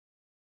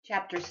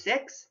Chapter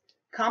 6,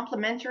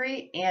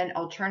 Complementary and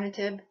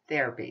Alternative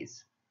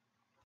Therapies.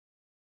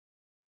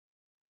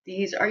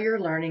 These are your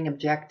learning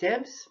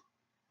objectives.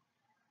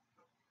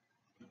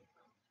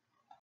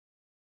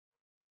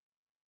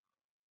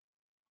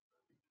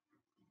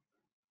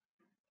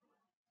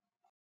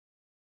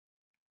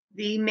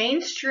 The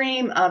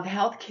mainstream of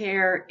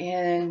healthcare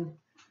in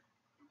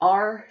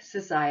our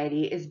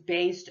society is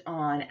based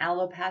on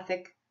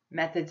allopathic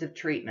methods of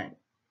treatment.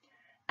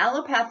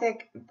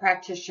 Allopathic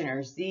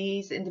practitioners,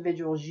 these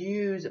individuals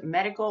use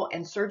medical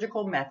and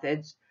surgical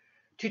methods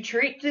to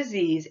treat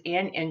disease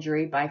and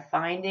injury by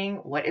finding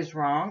what is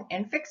wrong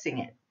and fixing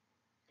it.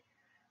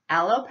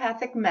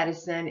 Allopathic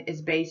medicine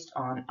is based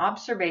on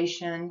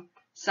observation,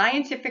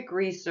 scientific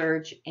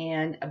research,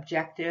 and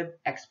objective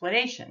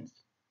explanations.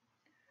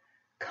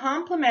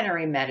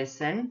 Complementary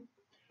medicine,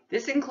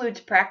 this includes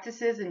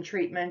practices and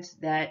treatments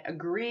that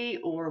agree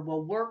or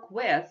will work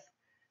with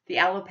the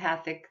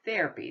allopathic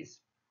therapies,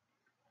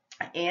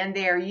 and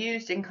they are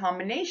used in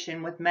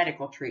combination with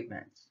medical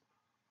treatments.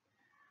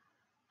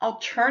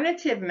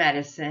 Alternative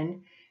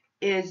medicine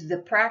is the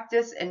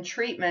practice and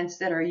treatments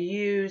that are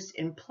used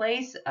in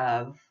place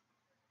of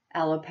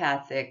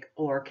allopathic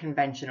or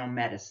conventional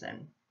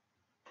medicine.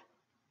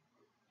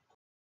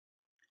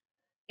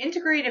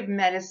 Integrative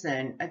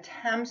medicine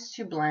attempts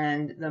to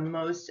blend the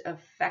most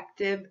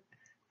effective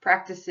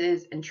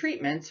practices and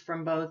treatments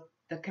from both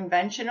the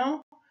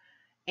conventional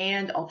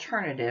and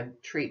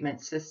alternative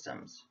treatment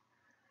systems.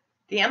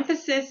 The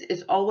emphasis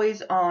is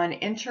always on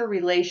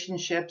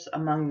interrelationships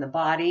among the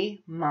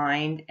body,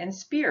 mind, and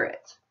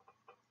spirit.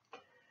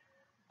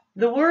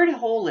 The word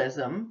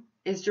holism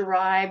is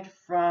derived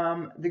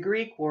from the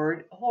Greek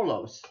word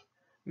holos,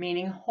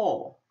 meaning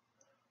whole.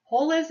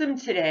 Holism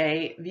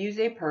today views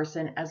a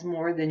person as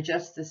more than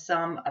just the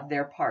sum of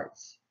their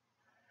parts.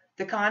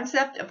 The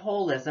concept of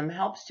holism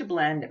helps to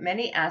blend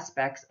many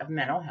aspects of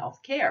mental health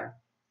care.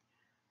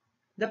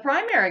 The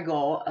primary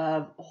goal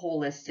of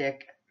holistic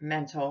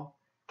mental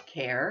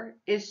care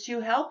is to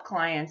help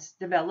clients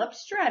develop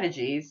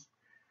strategies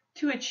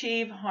to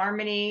achieve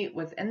harmony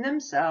within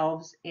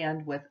themselves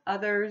and with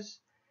others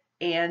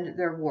and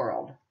their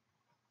world.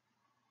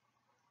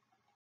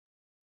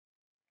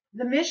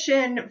 The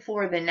mission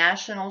for the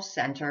National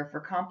Center for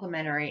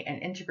Complementary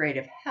and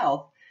Integrative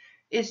Health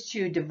is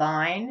to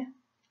divine,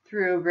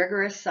 through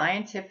rigorous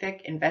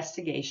scientific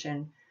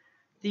investigation,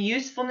 the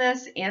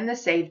usefulness and the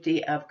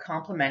safety of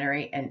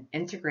complementary and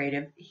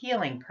integrative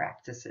healing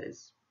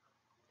practices.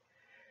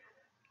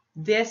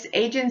 This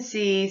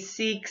agency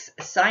seeks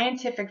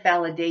scientific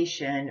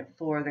validation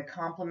for the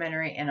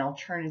complementary and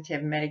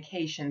alternative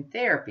medication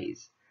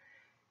therapies.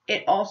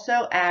 It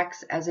also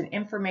acts as an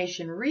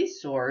information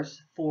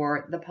resource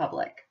for the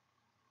public.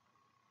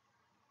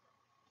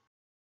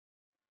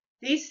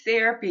 These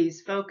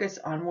therapies focus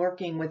on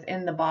working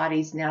within the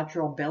body's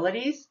natural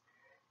abilities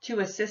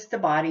to assist the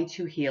body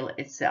to heal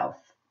itself.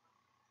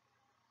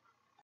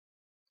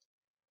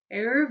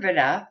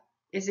 Ayurveda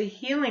is a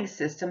healing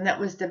system that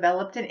was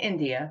developed in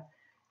India,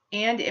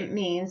 and it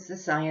means the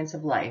science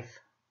of life.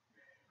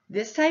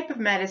 This type of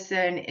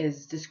medicine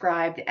is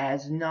described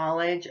as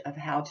knowledge of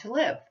how to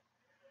live.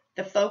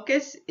 The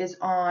focus is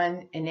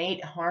on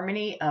innate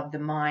harmony of the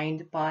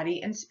mind,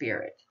 body, and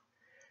spirit.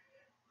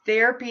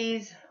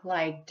 Therapies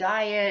like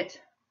diet,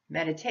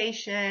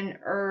 meditation,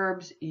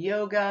 herbs,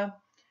 yoga,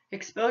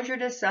 exposure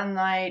to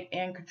sunlight,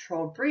 and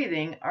controlled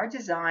breathing are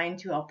designed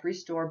to help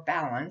restore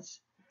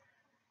balance,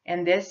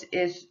 and this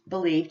is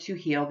believed to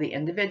heal the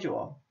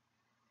individual.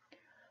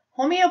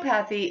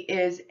 Homeopathy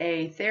is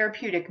a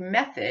therapeutic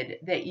method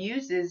that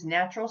uses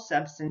natural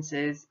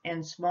substances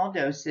in small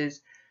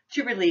doses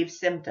to relieve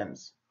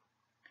symptoms.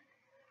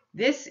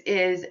 This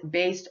is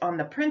based on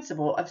the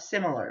principle of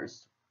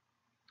similars.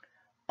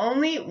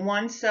 Only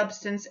one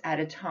substance at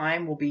a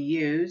time will be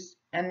used,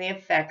 and the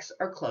effects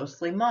are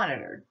closely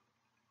monitored.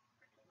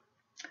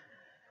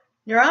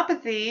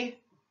 Neuropathy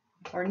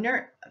or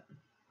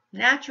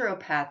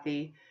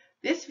naturopathy,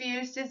 this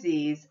views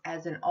disease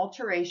as an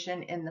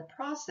alteration in the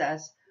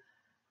process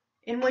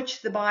in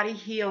which the body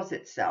heals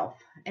itself,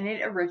 and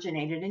it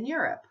originated in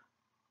Europe.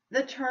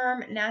 The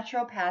term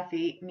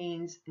naturopathy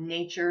means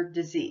nature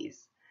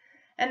disease,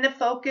 and the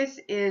focus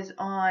is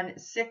on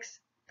 6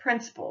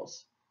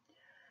 principles: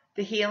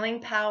 the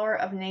healing power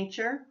of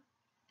nature,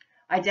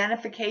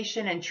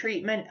 identification and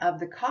treatment of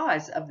the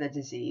cause of the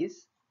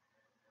disease,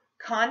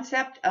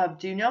 concept of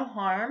do no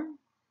harm,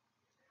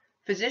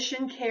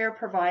 physician care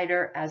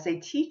provider as a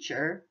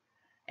teacher,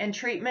 and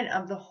treatment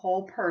of the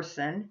whole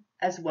person,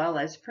 as well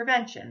as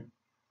prevention.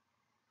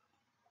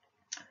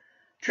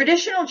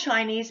 Traditional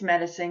Chinese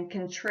medicine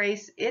can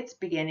trace its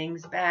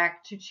beginnings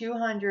back to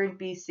 200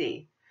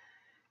 BC.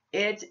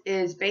 It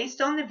is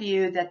based on the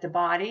view that the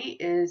body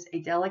is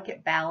a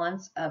delicate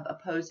balance of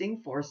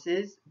opposing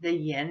forces, the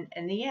yin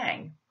and the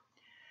yang.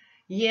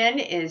 Yin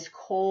is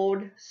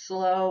cold,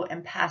 slow,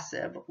 and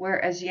passive,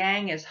 whereas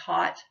yang is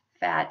hot,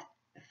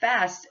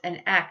 fast,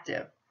 and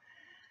active.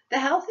 The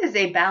health is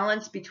a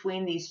balance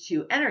between these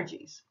two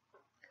energies.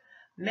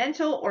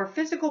 Mental or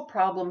physical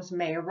problems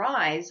may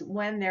arise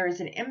when there is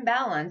an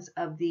imbalance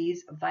of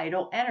these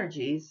vital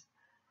energies,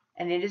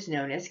 and it is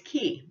known as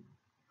ki.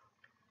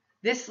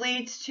 This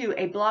leads to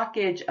a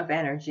blockage of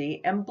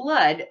energy and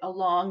blood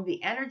along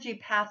the energy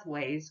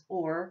pathways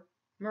or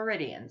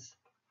meridians.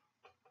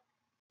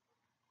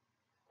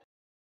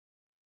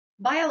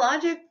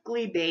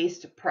 Biologically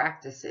based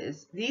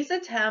practices, these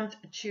attempt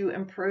to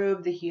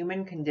improve the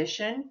human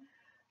condition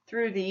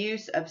through the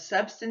use of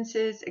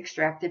substances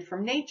extracted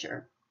from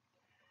nature.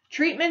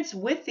 Treatments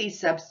with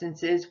these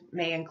substances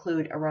may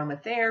include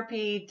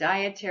aromatherapy,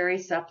 dietary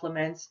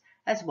supplements,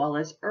 as well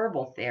as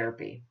herbal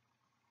therapy.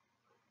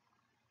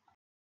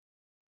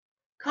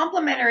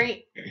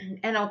 Complementary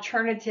and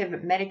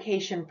alternative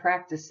medication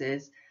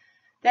practices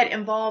that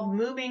involve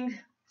moving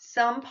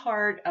some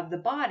part of the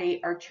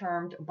body are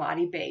termed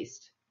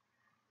body-based.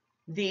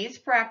 These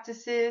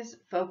practices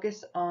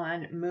focus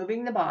on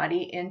moving the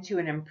body into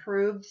an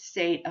improved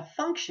state of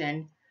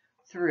function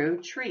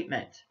through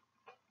treatment.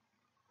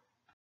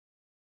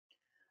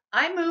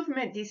 Eye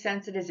movement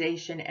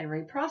desensitization and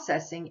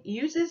reprocessing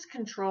uses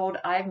controlled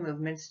eye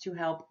movements to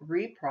help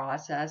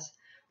reprocess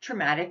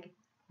traumatic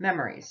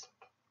memories.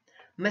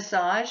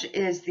 Massage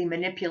is the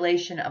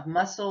manipulation of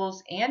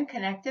muscles and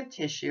connective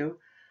tissue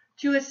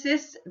to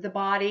assist the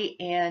body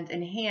and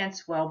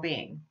enhance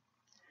well-being.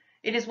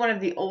 It is one of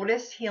the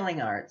oldest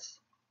healing arts.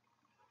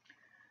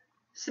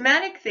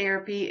 Somatic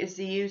therapy is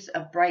the use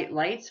of bright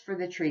lights for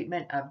the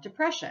treatment of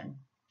depression.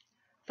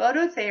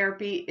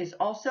 Phototherapy is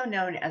also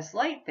known as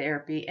light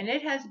therapy, and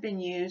it has been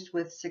used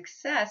with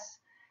success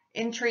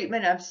in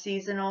treatment of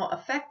seasonal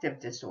affective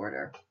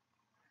disorder.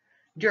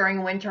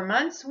 During winter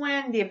months,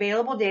 when the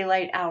available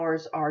daylight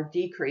hours are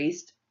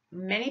decreased,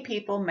 many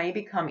people may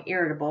become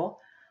irritable,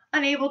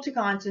 unable to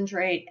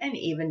concentrate, and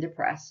even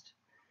depressed.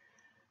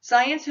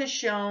 Science has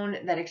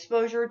shown that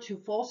exposure to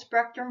full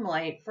spectrum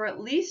light for at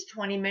least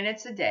 20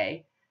 minutes a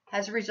day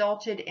has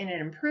resulted in an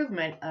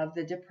improvement of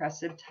the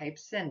depressive type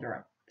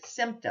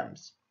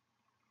symptoms.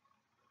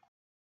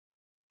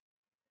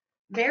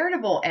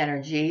 Veritable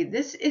energy,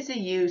 this is a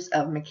use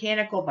of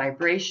mechanical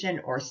vibration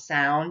or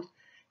sound,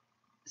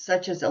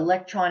 such as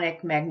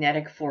electronic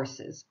magnetic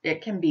forces.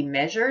 It can be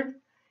measured.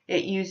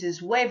 It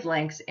uses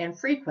wavelengths and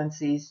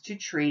frequencies to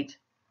treat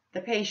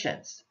the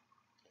patients.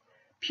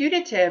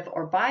 Putative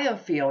or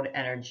biofield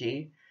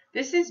energy,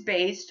 this is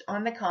based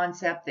on the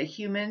concept that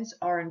humans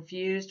are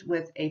infused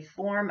with a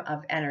form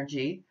of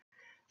energy.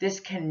 This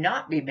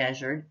cannot be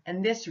measured,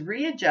 and this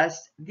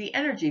readjusts the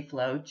energy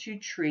flow to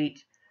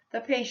treat the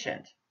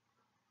patient.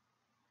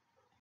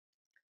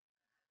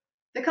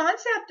 The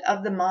concept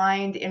of the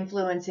mind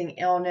influencing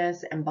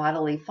illness and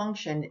bodily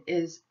function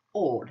is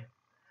old.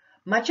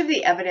 Much of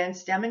the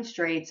evidence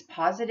demonstrates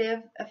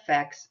positive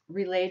effects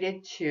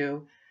related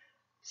to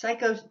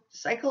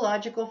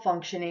psychological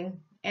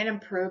functioning and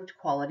improved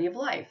quality of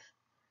life.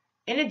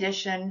 In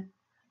addition,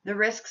 the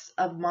risks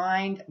of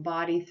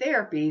mind-body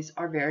therapies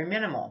are very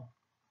minimal.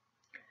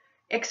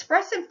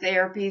 Expressive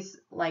therapies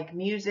like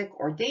music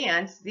or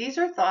dance, these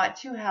are thought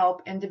to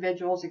help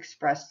individuals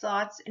express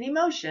thoughts and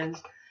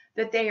emotions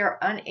that they are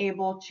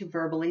unable to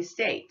verbally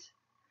state.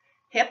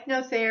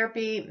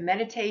 Hypnotherapy,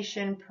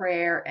 meditation,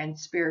 prayer, and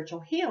spiritual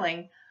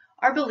healing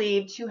are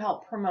believed to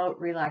help promote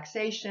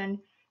relaxation,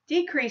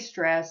 decrease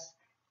stress,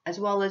 as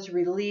well as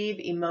relieve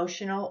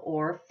emotional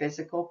or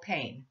physical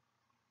pain.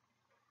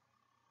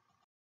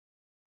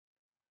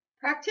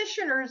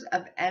 Practitioners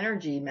of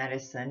energy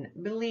medicine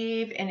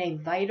believe in a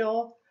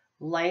vital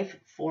life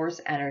force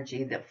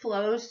energy that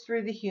flows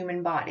through the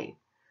human body.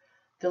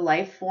 The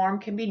life form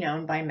can be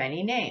known by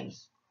many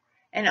names,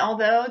 and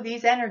although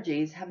these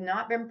energies have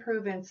not been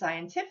proven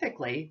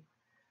scientifically,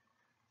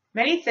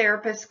 many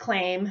therapists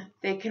claim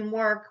they can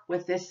work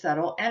with this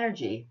subtle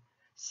energy,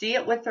 see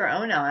it with their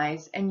own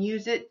eyes, and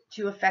use it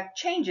to affect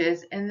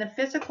changes in the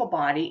physical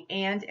body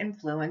and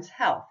influence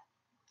health.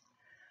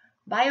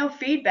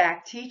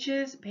 Biofeedback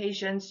teaches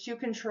patients to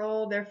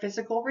control their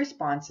physical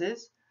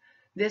responses.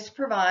 This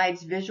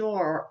provides visual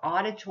or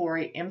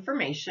auditory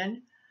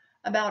information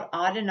about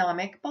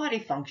autonomic body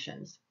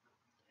functions.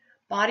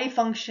 Body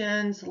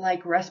functions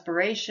like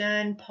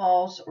respiration,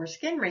 pulse, or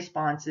skin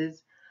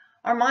responses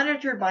are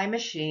monitored by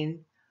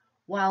machine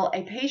while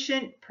a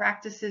patient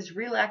practices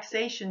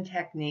relaxation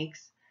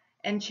techniques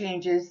and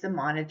changes the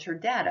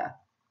monitored data.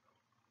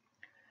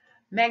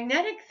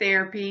 Magnetic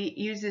therapy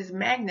uses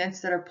magnets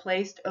that are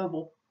placed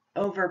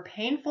over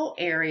painful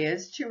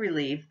areas to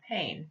relieve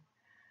pain.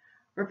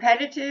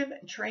 Repetitive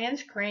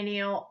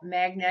transcranial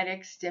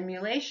magnetic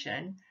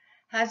stimulation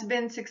has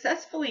been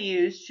successfully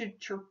used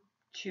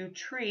to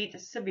treat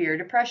severe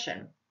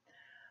depression.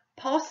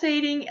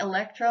 Pulsating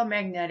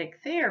electromagnetic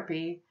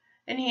therapy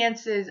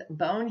enhances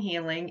bone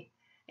healing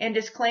and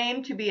is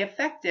claimed to be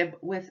effective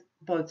with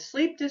both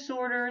sleep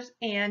disorders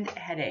and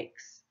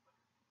headaches.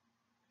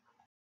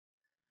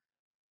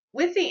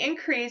 With the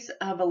increase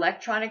of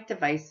electronic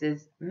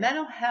devices,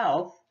 mental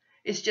health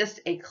is just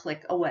a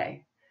click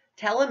away.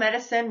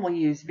 Telemedicine will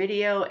use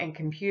video and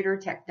computer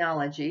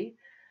technology.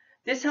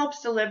 This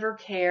helps deliver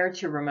care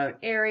to remote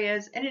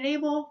areas and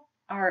enable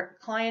our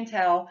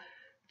clientele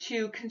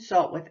to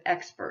consult with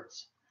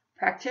experts.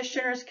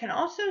 Practitioners can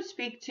also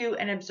speak to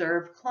and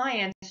observe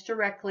clients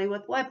directly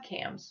with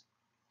webcams.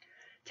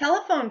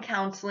 Telephone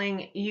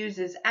counseling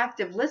uses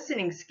active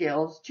listening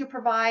skills to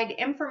provide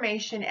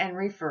information and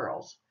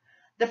referrals.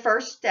 The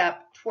first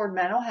step toward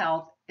mental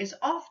health is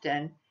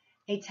often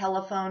a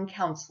telephone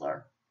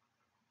counselor.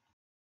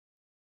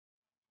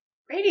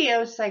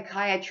 Radio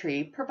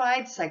psychiatry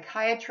provides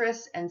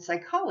psychiatrists and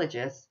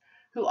psychologists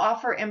who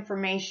offer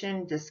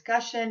information,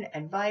 discussion,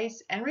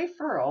 advice, and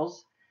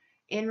referrals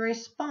in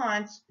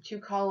response to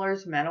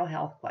callers' mental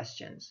health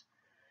questions.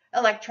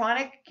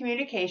 Electronic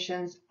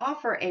communications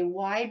offer a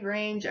wide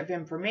range of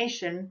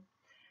information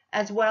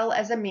as well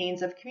as a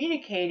means of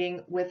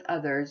communicating with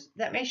others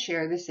that may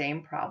share the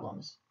same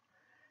problems.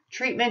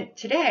 Treatment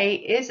today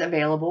is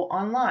available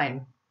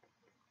online.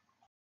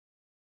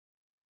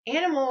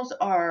 Animals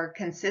are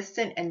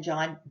consistent and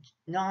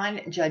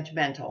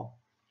non-judgmental.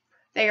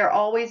 They are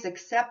always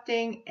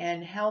accepting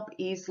and help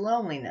ease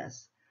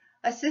loneliness.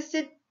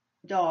 Assisted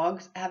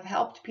dogs have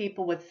helped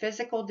people with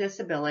physical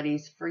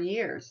disabilities for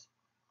years.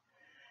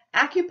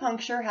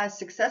 Acupuncture has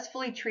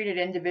successfully treated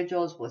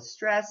individuals with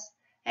stress,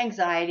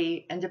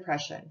 anxiety, and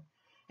depression,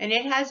 and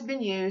it has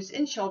been used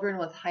in children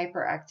with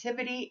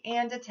hyperactivity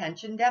and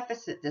attention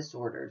deficit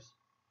disorders.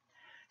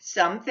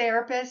 Some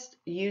therapists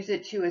use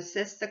it to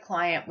assist the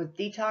client with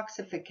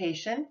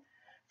detoxification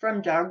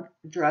from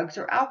drugs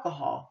or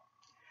alcohol.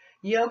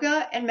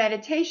 Yoga and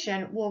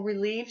meditation will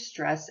relieve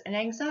stress and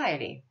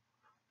anxiety.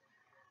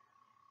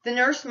 The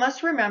nurse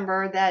must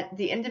remember that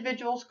the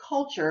individual's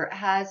culture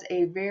has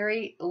a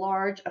very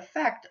large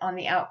effect on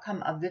the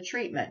outcome of the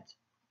treatment.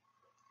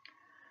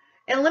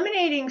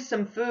 Eliminating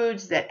some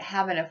foods that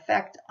have an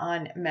effect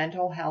on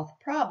mental health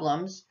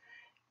problems,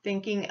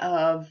 thinking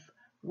of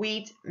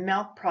wheat,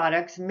 milk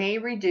products, may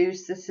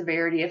reduce the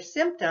severity of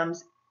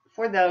symptoms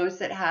for those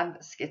that have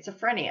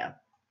schizophrenia.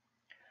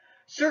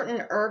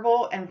 Certain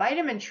herbal and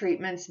vitamin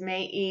treatments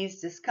may ease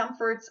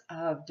discomforts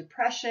of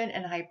depression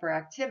and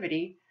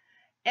hyperactivity,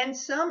 and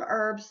some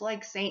herbs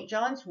like St.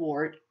 John's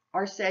wort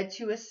are said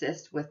to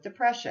assist with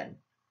depression.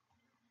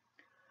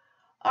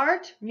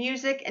 Art,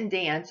 music, and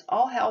dance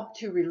all help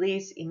to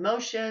release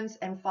emotions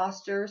and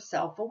foster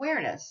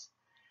self-awareness.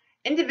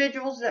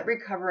 Individuals that are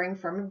recovering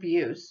from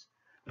abuse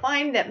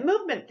find that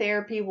movement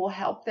therapy will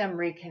help them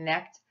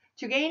reconnect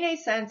to gain a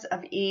sense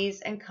of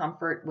ease and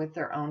comfort with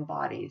their own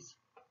bodies.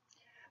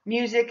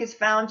 Music is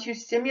found to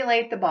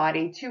stimulate the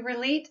body to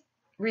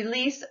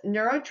release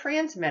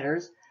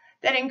neurotransmitters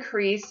that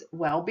increase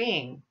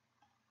well-being.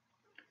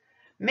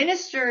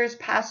 Ministers,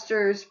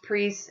 pastors,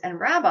 priests, and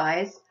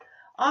rabbis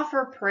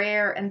offer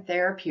prayer and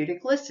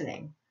therapeutic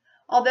listening.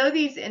 Although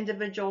these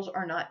individuals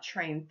are not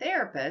trained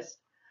therapists,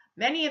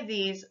 many of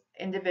these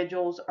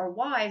individuals are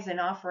wise in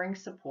offering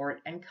support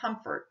and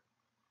comfort.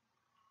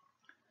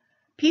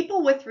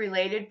 People with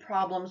related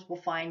problems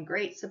will find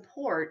great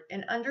support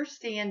and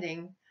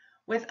understanding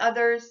with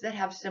others that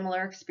have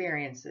similar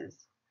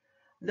experiences.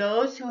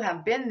 Those who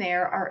have been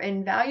there are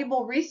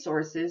invaluable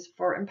resources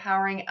for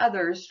empowering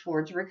others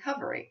towards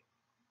recovery.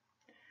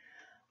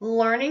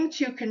 Learning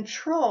to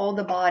control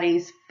the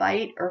body's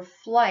fight or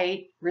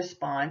flight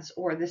response,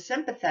 or the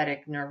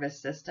sympathetic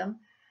nervous system,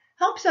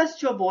 helps us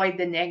to avoid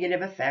the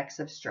negative effects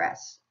of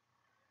stress.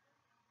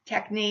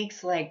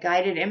 Techniques like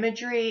guided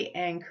imagery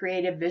and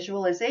creative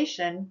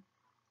visualization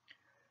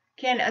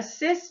can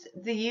assist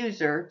the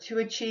user to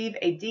achieve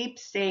a deep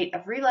state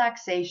of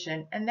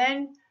relaxation and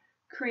then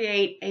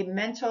create a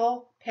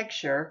mental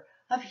picture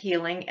of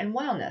healing and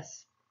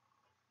wellness.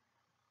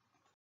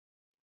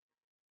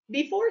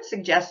 Before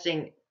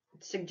suggesting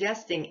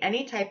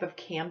any type of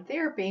CAM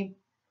therapy,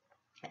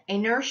 a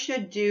nurse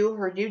should do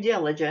her due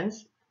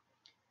diligence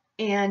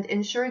and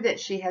ensure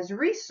that she has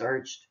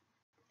researched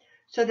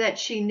so that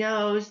she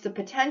knows the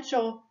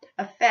potential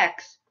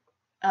effects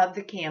of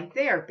the CAM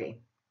therapy.